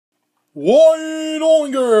Wyatt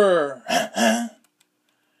longer.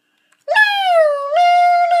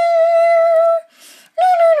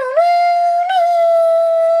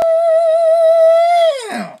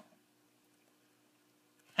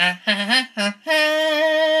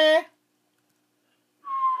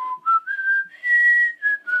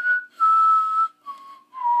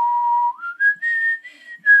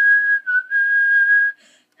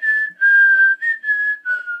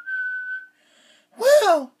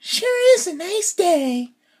 Wow, sure is a nice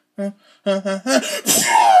day. Devin,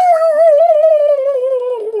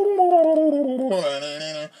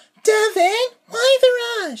 why the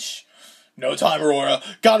rush? No time, Aurora.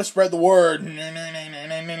 Gotta spread the word.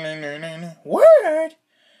 Word?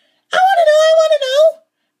 I wanna know.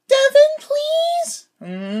 Devin, please?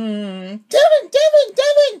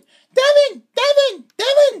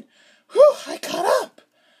 Devin. Whew, I caught up.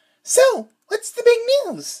 So, what's the big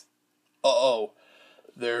news? Uh-oh.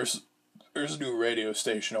 There's a new radio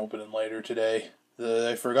station opening later today.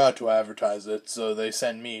 They forgot to advertise it, so they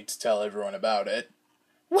sent me to tell everyone about it.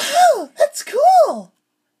 Wow, that's cool.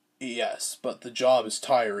 Yes, but the job is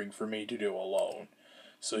tiring for me to do alone.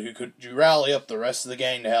 So could you rally up the rest of the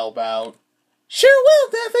gang to help out? Sure will,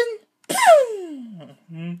 Devin.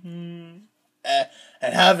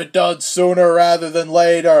 And have it done sooner rather than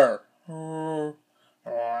later.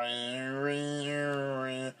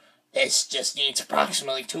 This just needs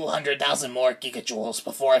approximately 200,000 more gigajoules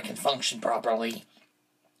before it can function properly.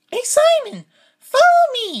 Hey, Simon, follow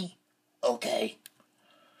me. Okay.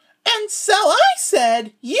 And so I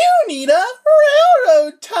said, you need a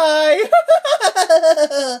railroad tie.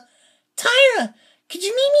 Tyra, could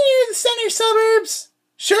you meet me near the center suburbs?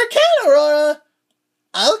 Sure can, Aurora.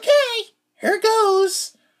 Okay, here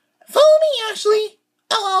goes. Follow me, Ashley.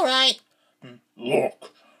 Oh, all right.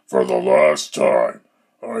 Look, for the last time,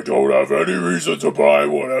 I don't have any reason to buy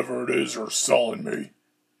whatever it is you're selling me.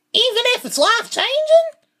 Even if it's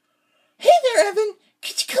life-changing? Hey there, Evan.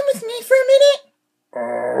 Could you come with me for a minute?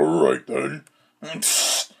 Alright then.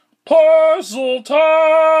 Puzzle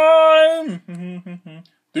time!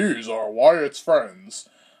 These are Wyatt's friends.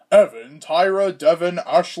 Evan, Tyra, Devin,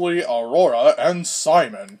 Ashley, Aurora, and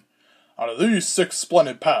Simon. Out of these 6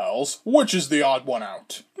 splendid pals, which is the odd one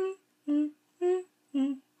out?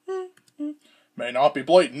 May not be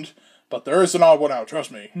blatant, but there is an odd one out, trust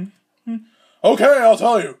me. Okay, I'll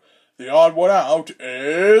tell you. The odd one out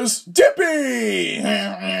is Dippy!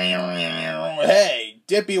 Hey,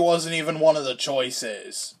 Dippy wasn't even one of the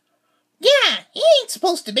choices. Yeah, he ain't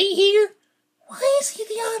supposed to be here. Why is he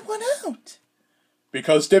the odd one out?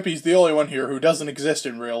 Because Dippy's the only one here who doesn't exist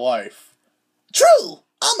in real life. True!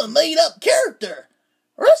 I'm a made-up character.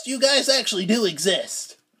 The rest of you guys actually do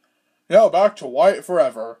exist. Now back to Wyatt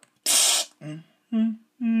forever. Devin!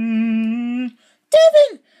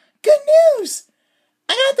 Good news!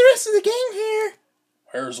 I got the rest of the gang here.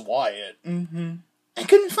 Where's Wyatt? I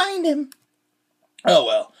couldn't find him. Oh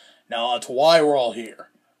well, now on to why we're all here.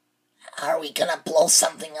 Are we gonna blow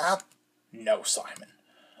something up? No, Simon.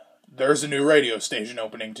 There's a new radio station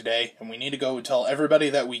opening today, and we need to go tell everybody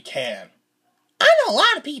that we can. I know a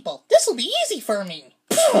lot of people. This'll be easy for me.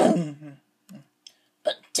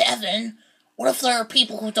 But Devin, what if there are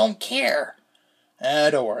people who don't care?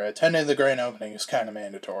 Don't worry, attending the grand opening is kind of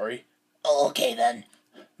mandatory. Okay then.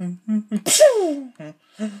 Come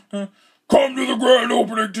to the grand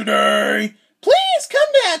opening today! Please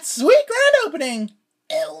come to that sweet grand opening.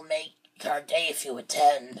 It'll make our day if you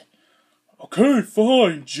attend. Okay,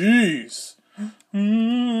 fine, jeez.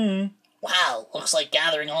 Wow, looks like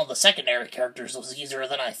gathering all the secondary characters was easier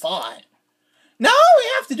than I thought. Now all we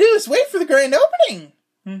have to do is wait for the grand opening.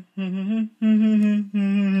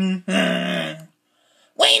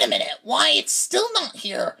 Wait a minute, Wyatt's still not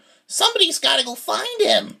here. Somebody's gotta go find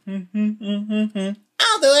him.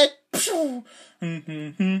 I'll do it.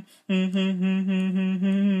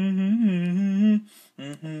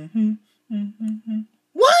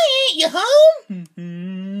 Wyatt, you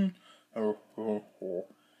home?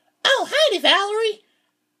 Oh, howdy, Valerie.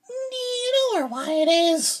 Do you know where Wyatt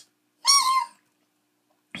is?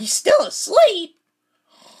 He's still asleep.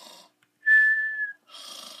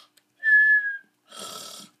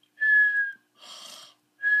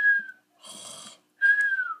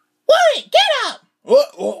 Wyatt, get up!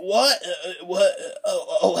 What?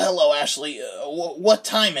 Oh, hello, Ashley. What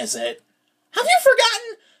time is it? Have you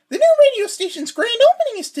forgotten? The new radio station's grand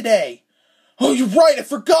opening is today. Oh, you're right, I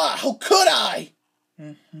forgot. How could I?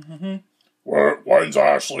 When's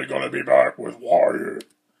Ashley gonna be back with Wyatt?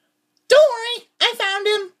 Don't worry, I found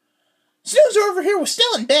him. Snoozer over here was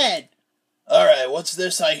still in bed. Alright, what's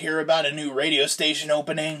this I hear about a new radio station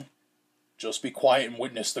opening? Just be quiet and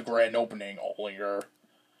witness the grand opening, Olinger.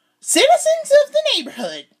 Citizens of the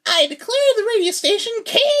neighborhood, I declare the radio station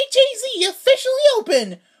KHAZ officially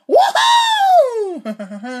open!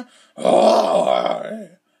 Woohoo! Oh,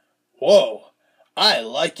 whoa, I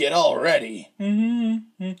like it already.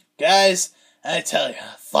 Guys, I tell you,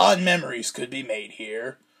 fond memories could be made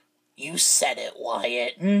here. You said it,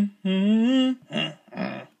 Wyatt.